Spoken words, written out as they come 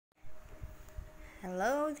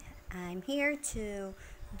Hello, I'm here to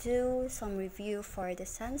do some review for the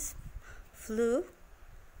SansFluo.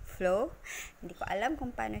 Hindi ko alam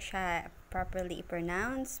kung paano siya properly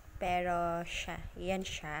i-pronounce, pero yan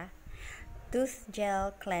siya. Tooth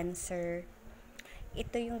gel cleanser.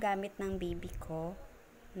 Ito yung gamit ng baby ko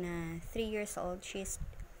na 3 years old. She's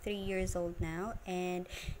 3 years old now, and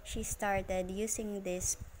she started using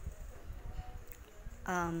this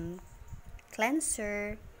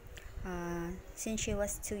cleanser since she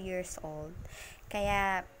was 2 years old.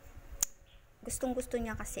 Kaya gustong-gusto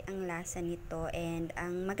niya kasi ang lasa nito, and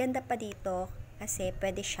ang maganda pa dito kasi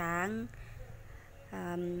pwede siyang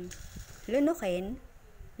lunukin.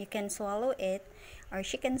 You can swallow it or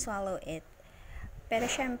she can swallow it. Pero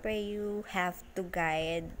syempre, you have to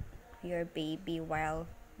guide your baby while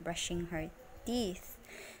brushing her teeth.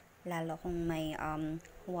 Lalo kung may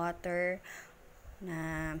water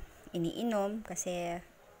na iniinom kasi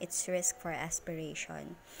it's risk for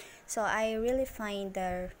aspiration. So, I really find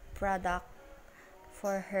the product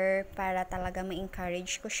for her para talaga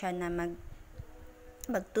ma-encourage ko siya na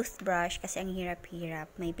mag-toothbrush kasi ang hirap-hirap.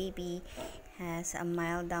 My baby has a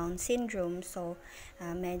mild Down syndrome, so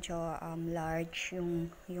medyo large yung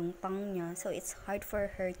tongue niya. So, it's hard for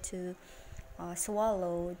her to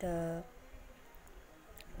swallow the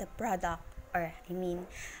product, or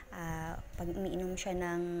pag umiinom siya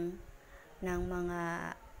ng mga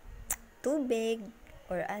tubig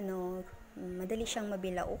or madali siyang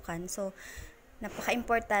mabilaukan. So,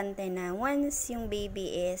 napaka-importante na once yung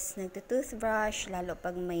baby is nagto-toothbrush, lalo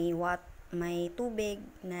pag may tubig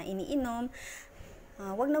na iniinom,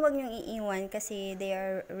 wag niyong iiwan kasi they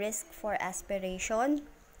are risk for aspiration.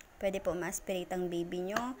 Pwede po ma-aspirate ang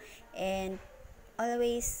baby nyo, and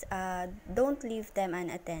always don't leave them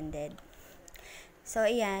unattended. So,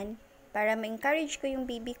 ayan, para ma-encourage ko yung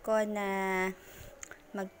baby ko na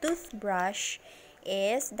mag-toothbrush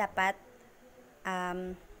is dapat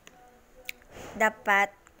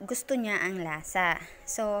gusto niya ang lasa.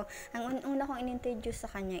 So, ang una kong in-introduce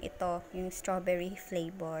sa kanya ito, yung strawberry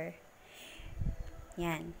flavor.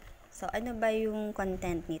 Yan. So, ano ba yung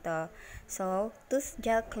content nito? So, tooth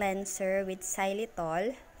gel cleanser with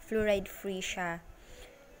xylitol, fluoride-free siya.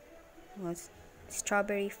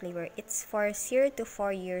 Strawberry flavor. It's for 0 to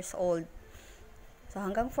 4 years old. So,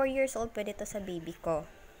 hanggang 4 years old, pwede to sa baby ko.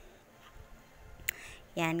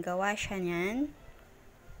 Yan, gawa siya niyan.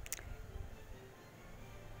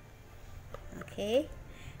 Okay.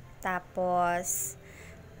 Tapos,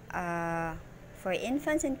 for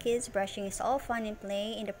infants and kids, brushing is all fun and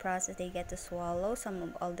play. In the process, they get to swallow some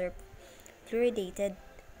of older fluoridated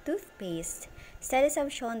toothpaste. Studies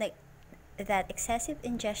have shown that excessive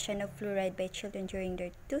ingestion of fluoride by children during their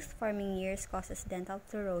tooth-forming years causes dental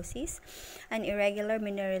fluorosis, an irregular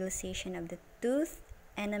mineralization of the tooth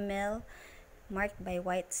enamel marked by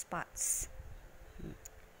white spots.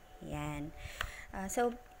 Yan.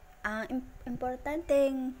 So, ang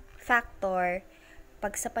importanteng factor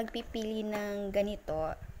sa pagpipili ng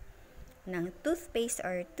ganito, ng toothpaste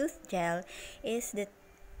or tooth gel, is that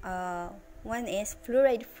one is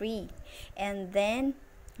fluoride-free. And then,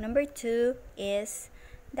 number 2 is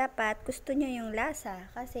dapat gusto nyo yung lasa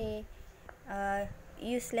kasi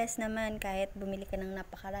useless naman kahit bumili ka ng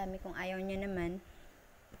napakarami kung ayaw nyo naman,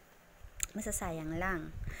 masasayang lang.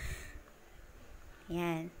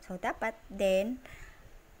 Yan. So, dapat din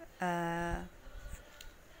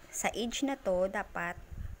sa age na to, dapat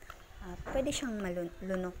pwede siyang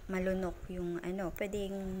malunok yung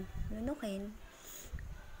pwedeng lunukin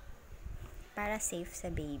para safe sa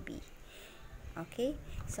baby. Okay?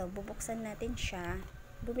 So, bubuksan natin siya.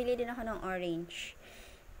 Bumili din ako ng orange.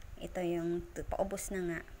 Ito yung paubos na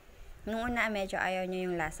nga. Nung una, medyo ayaw niya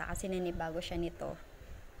yung lasa kasi nanibago siya nito.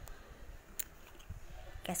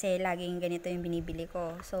 Kasi laging ganito yung binibili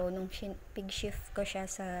ko. So, nung pig-shift ko siya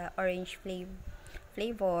sa orange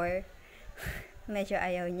flavor, medyo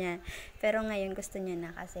ayaw niya. Pero ngayon gusto niya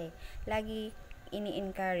na kasi lagi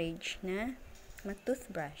ini-encourage na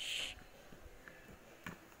mag-toothbrush.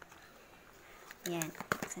 Yan.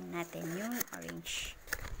 Buksan natin yung orange.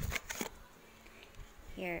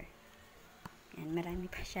 Here. Yan. Marami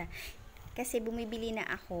pa siya. Kasi bumibili na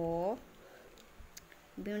ako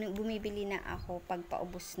pag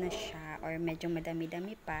paubos na siya or medyo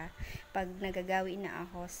madami-dami pa. Pag nagagawi na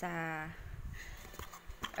ako sa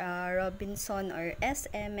Robinson or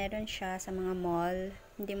SM, meron siya sa mga mall.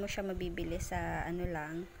 Hindi mo siya mabibili sa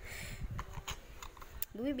lang.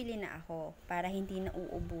 Bumibili na ako para hindi na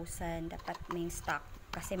uubusan. Dapat may stock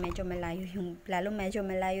kasi medyo malayo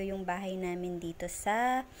yung bahay namin dito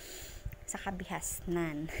sa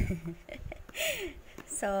Kabihasnan.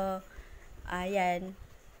 So, ayan.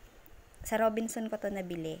 Sa Robinson ko to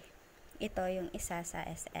nabili. Ito yung isa sa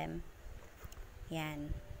SM.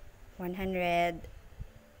 Yan.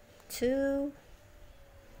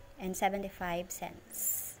 102.75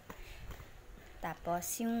 cents.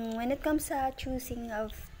 Tapos, when it comes sa choosing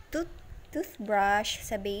of toothbrush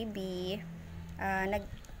sa baby,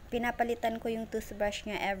 pinapalitan ko yung toothbrush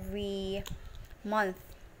niya every month.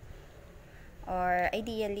 Or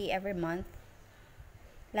ideally, every month.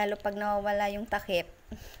 Lalo pag nawawala yung takip,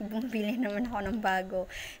 bumili naman ako ng bago.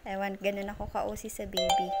 Ewan, ganun ako kausi sa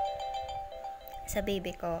baby. Sa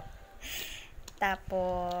baby ko.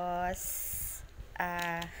 Tapos,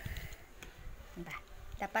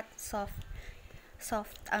 dapat soft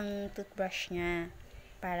ang toothbrush niya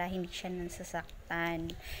para hindi siya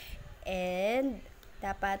nasasaktan. And,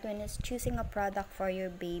 dapat when it's choosing a product for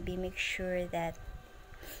your baby, make sure that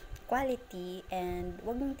quality and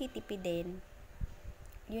wag niyong titipidin.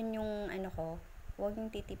 Yun yung wag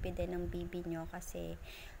niyong titipidin ng baby nyo kasi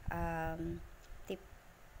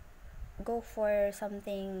go for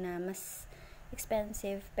something na mas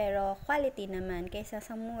expensive pero quality naman kaysa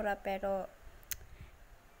sa mura pero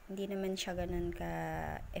hindi naman siya ganun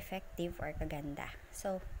ka-effective or kaganda.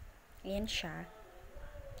 So, yan siya.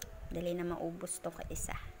 Dali na maubos to ka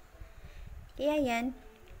isa. Kaya yan.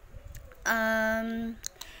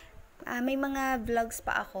 May mga vlogs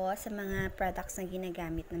pa ako sa mga products na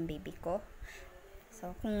ginagamit ng baby ko.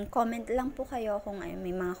 So, kung comment lang po kayo, kung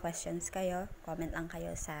may mga questions kayo, comment lang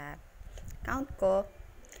kayo sa account ko,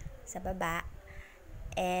 sa baba.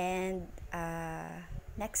 And,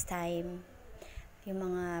 next time, yung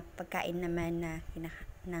mga pagkain naman na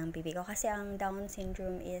ng baby ko. Kasi ang Down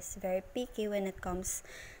syndrome is very picky when it comes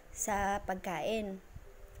sa pagkain.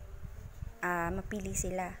 Mapili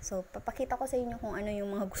sila. So, papakita ko sa inyo kung ano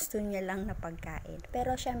yung mga gusto niya lang na pagkain.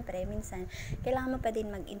 Pero, syempre, minsan, kailangan mo pa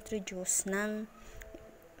din mag-introduce ng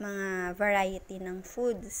mga variety ng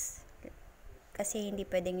foods. Kasi, hindi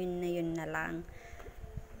pwedeng yun na lang.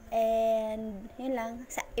 And, yun lang.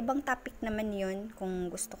 Sa ibang topic naman yun,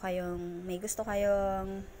 kung may gusto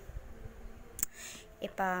kayong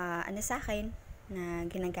sa akin na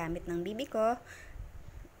ginagamit ng baby ko,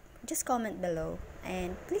 just comment below.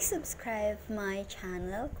 And please subscribe my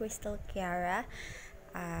channel, Crystal Kiara.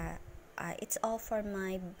 It's all for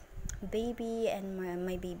my baby and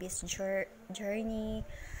my baby's journey.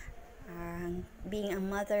 Being a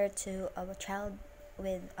mother to a child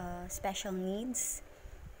with special needs.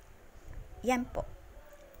 Yan po.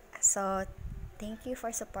 So, thank you for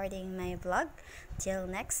supporting my vlog. Till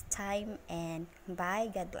next time and bye.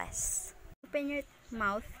 God bless. Open your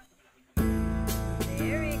mouth.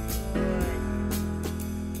 Very good.